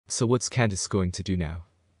So what's Candus going to do now?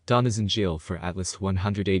 Donna's in jail for at least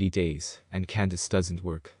 180 days, and Candus doesn't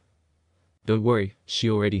work. Don't worry, she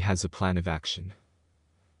already has a plan of action.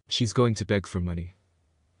 She's going to beg for money.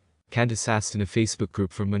 Candus asked in a Facebook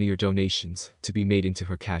group for money or donations to be made into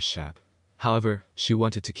her Cash App. However, she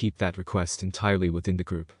wanted to keep that request entirely within the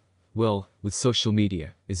group. Well, with social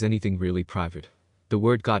media, is anything really private? The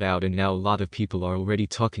word got out and now a lot of people are already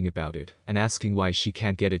talking about it and asking why she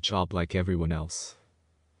can't get a job like everyone else.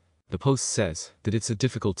 The post says that it's a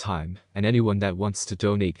difficult time and anyone that wants to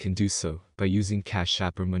donate can do so by using Cash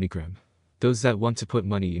App or MoneyGram. Those that want to put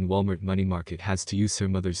money in Walmart Money Market has to use her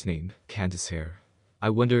mother's name, Candus Hare. I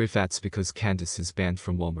wonder if that's because Candus is banned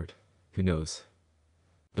from Walmart. Who knows?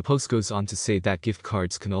 The post goes on to say that gift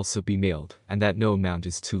cards can also be mailed and that no amount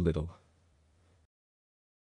is too little.